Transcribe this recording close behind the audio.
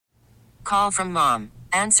Call from mom.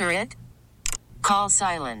 Answer it. Call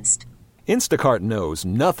silenced. Instacart knows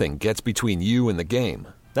nothing gets between you and the game.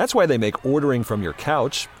 That's why they make ordering from your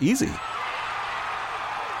couch easy.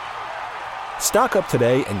 Stock up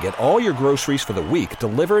today and get all your groceries for the week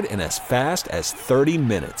delivered in as fast as 30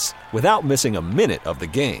 minutes without missing a minute of the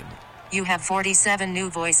game. You have 47 new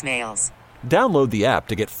voicemails. Download the app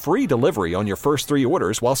to get free delivery on your first 3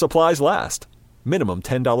 orders while supplies last. Minimum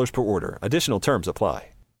 $10 per order. Additional terms apply.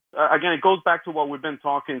 Again, it goes back to what we've been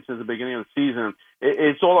talking since the beginning of the season.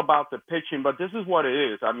 It's all about the pitching, but this is what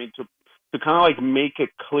it is. I mean, to kind of like make it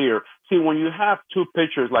clear. See, when you have two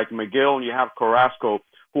pitchers like McGill and you have Carrasco,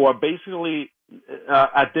 who are basically,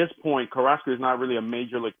 at this point, Carrasco is not really a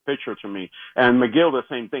major league pitcher to me. And McGill, the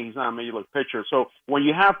same thing. He's not a major league pitcher. So when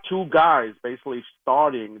you have two guys basically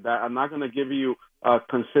starting that are not going to give you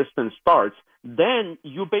consistent starts, then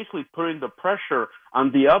you basically put in the pressure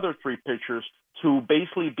on the other three pitchers to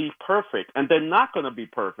basically be perfect, and they're not going to be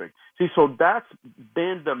perfect. See, so that's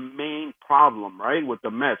been the main problem, right, with the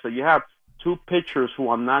Mets. So you have two pitchers who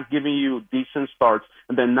are not giving you decent starts,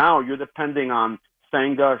 and then now you're depending on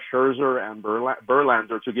Senga, Scherzer, and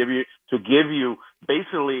Verlander to give you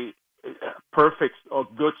basically perfect or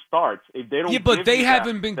good starts. If they don't, but they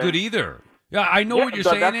haven't been good either. Yeah, I know what you're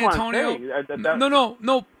saying, Antonio.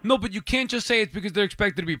 No, but you can't just say it's because they're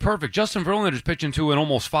expected to be perfect. Justin Verlander's pitching to an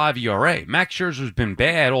almost 5 ERA. Max Scherzer's been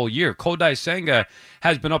bad all year. Kodai Senga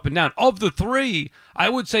has been up and down. Of the three, I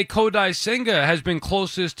would say Kodai Senga has been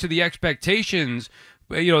closest to the expectations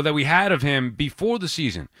that we had of him before the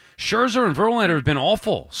season. Scherzer and Verlander have been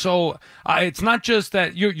awful. So it's not just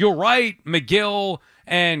that you're right. McGill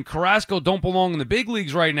and Carrasco don't belong in the big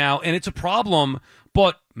leagues right now, and it's a problem.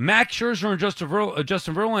 But Max Scherzer and Justin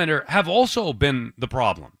Verlander have also been the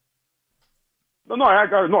problem. No, I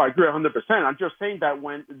agree 100%. I'm just saying that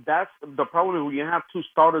when that's the problem when you have two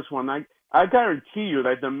starters, I guarantee you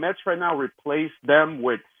that the Mets right now replace them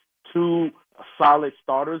with two solid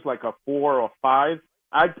starters, like a 4 or 5.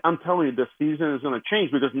 I'm telling you, the season is going to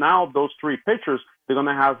change because now those three pitchers, they're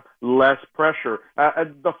going to have less pressure.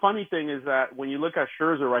 The funny thing is that when you look at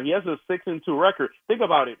Scherzer, right, he has a 6-2 record. Think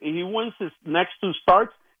about it. If he wins his next two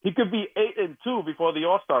starts, he could be 8-2 before the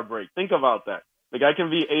All-Star break. Think about that. The guy can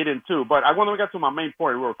be 8-2. But I want to get to my main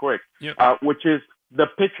point real quick, which is the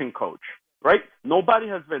pitching coach, right? Nobody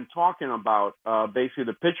has been talking about basically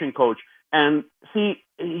the pitching coach. And see,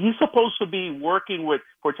 he's supposed to be working with,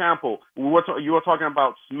 for example, you were talking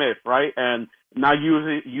about Smith, right? And not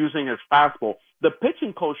using his fastball. The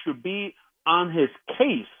pitching coach should be on his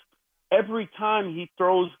case every time he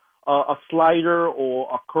throws a slider or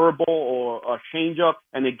a curveball or a changeup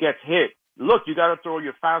and it gets hit. Look, you got to throw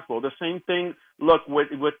your fastball. The same thing, look,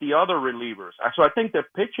 with the other relievers. So I think the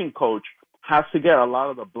pitching coach has to get a lot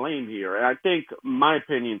of the blame here. And I think, in my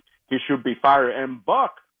opinion, he should be fired. And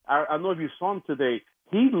Buck, I don't know if you saw him today.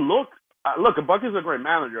 He looked look, Buck is a great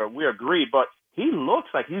manager. We agree, but he looks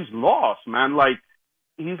like he's lost, man. Like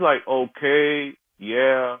he's like, okay,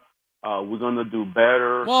 yeah, we're gonna do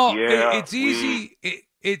better. Well, yeah, it's easy.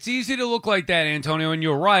 It's easy to look like that, Antonio, and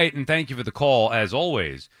you're right. And thank you for the call, as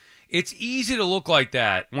always. It's easy to look like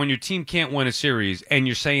that when your team can't win a series and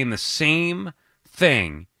you're saying the same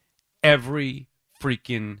thing every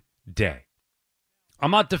freaking day.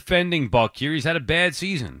 I'm not defending Buck here. He's had a bad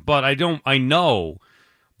season, but I know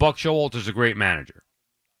Buck Showalter's a great manager.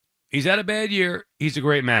 He's had a bad year. He's a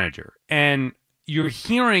great manager. And you're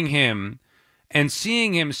hearing him and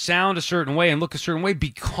seeing him sound a certain way and look a certain way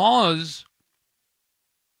because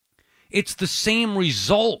it's the same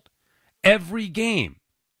result every game.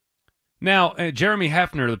 Now, Jeremy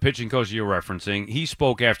Hefner, the pitching coach you're referencing, he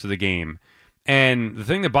spoke after the game, and the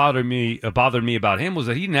thing that bothered me about him was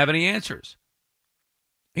that he didn't have any answers.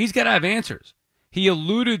 He's got to have answers. He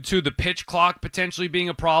alluded to the pitch clock potentially being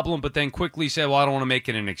a problem, but then quickly said, well, I don't want to make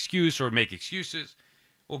it an excuse or make excuses.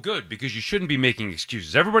 Well, good, because you shouldn't be making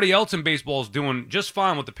excuses. Everybody else in baseball is doing just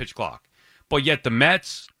fine with the pitch clock, but yet the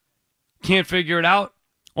Mets can't figure it out.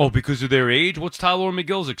 Oh, because of their age? What's Tyler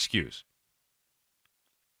McGill's excuse?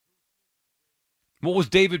 What was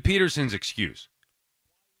David Peterson's excuse?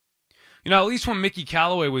 At least when Mickey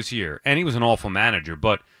Callaway was here, and he was an awful manager,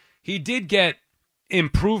 but he did get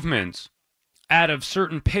improvements out of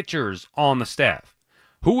certain pitchers on the staff.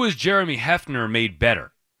 Who has Jeremy Hefner made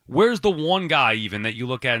better? Where's the one guy even that you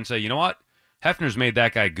look at and say, you know what? Hefner's made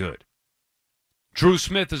that guy good. Drew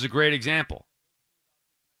Smith is a great example.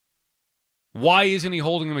 Why isn't he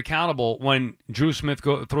holding him accountable when Drew Smith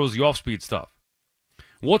throws the off-speed stuff?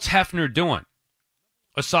 What's Hefner doing?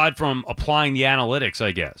 Aside from applying the analytics,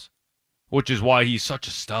 I guess, which is why he's such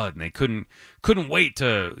a stud, and they couldn't wait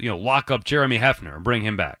to lock up Jeremy Hefner and bring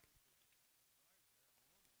him back.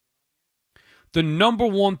 The number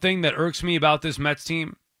one thing that irks me about this Mets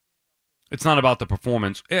team, it's not about the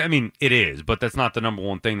performance. I mean, it is, but that's not the number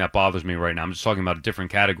one thing that bothers me right now. I'm just talking about a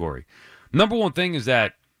different category. Number one thing is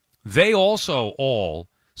that they also all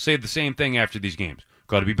say the same thing after these games.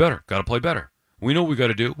 Got to be better. Got to play better. We know what we got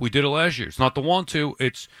to do. We did it last year. It's not the want to.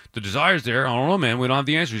 It's the desire's there. I don't know, man. We don't have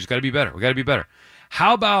the answer. We just got to be better. We got to be better.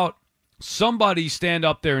 How about somebody stand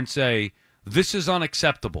up there and say, this is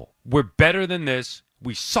unacceptable. We're better than this.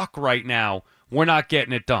 We suck right now. We're not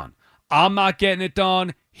getting it done. I'm not getting it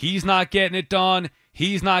done. He's not getting it done.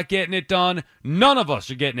 He's not getting it done. None of us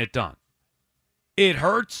are getting it done. It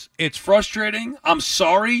hurts. It's frustrating. I'm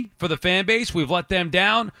sorry for the fan base. We've let them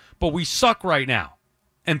down, but we suck right now.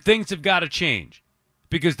 And things have got to change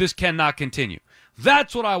because this cannot continue.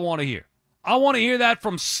 That's what I want to hear. I want to hear that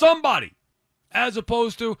from somebody as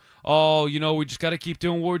opposed to, oh, you know, we just got to keep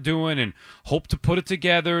doing what we're doing and hope to put it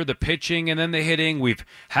together, the pitching and then the hitting. We've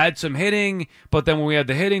had some hitting, but then when we had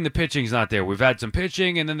the hitting, the pitching's not there. We've had some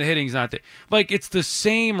pitching and then the hitting's not there. Like, it's the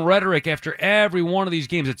same rhetoric after every one of these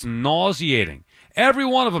games. It's nauseating. Every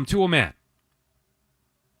one of them to a man.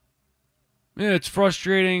 Yeah, it's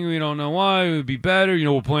frustrating. We don't know why. It would be better. You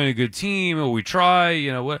know, we're playing a good team. Or we try.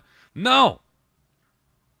 You know what? No.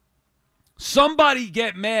 Somebody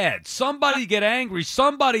get mad. Somebody get angry.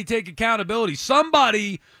 Somebody take accountability.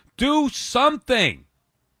 Somebody do something.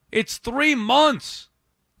 It's 3 months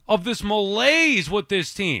of this malaise with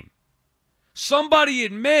this team. Somebody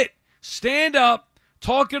admit, stand up,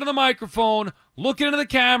 talk into the microphone, look into the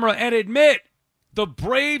camera, and admit the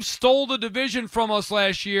Braves stole the division from us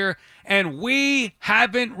last year, and we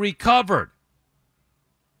haven't recovered.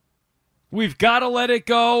 We've got to let it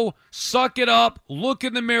go, suck it up, look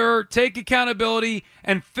in the mirror, take accountability,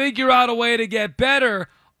 and figure out a way to get better.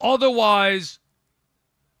 Otherwise,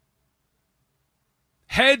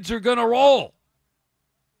 heads are going to roll.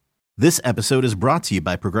 This episode is brought to you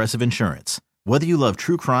by Progressive Insurance. Whether you love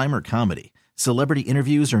true crime or comedy, celebrity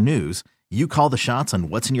interviews or news, you call the shots on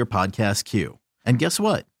what's in your podcast queue. And guess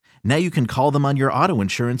what? Now you can call them on your auto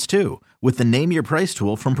insurance too with the Name Your Price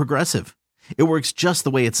tool from Progressive. It works just the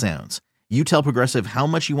way it sounds. You tell Progressive how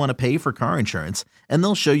much you want to pay for car insurance, and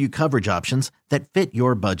they'll show you coverage options that fit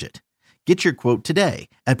your budget. Get your quote today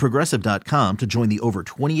at Progressive.com to join the over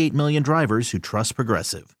 28 million drivers who trust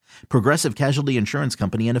Progressive. Progressive Casualty Insurance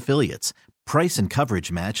Company and Affiliates. Price and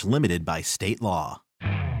coverage match limited by state law.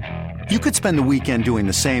 You could spend the weekend doing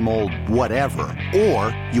the same old whatever,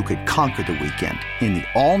 or you could conquer the weekend in the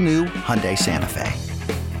all-new Hyundai Santa Fe.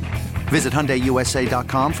 Visit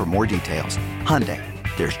HyundaiUSA.com for more details. Hyundai,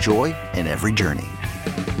 there's joy in every journey.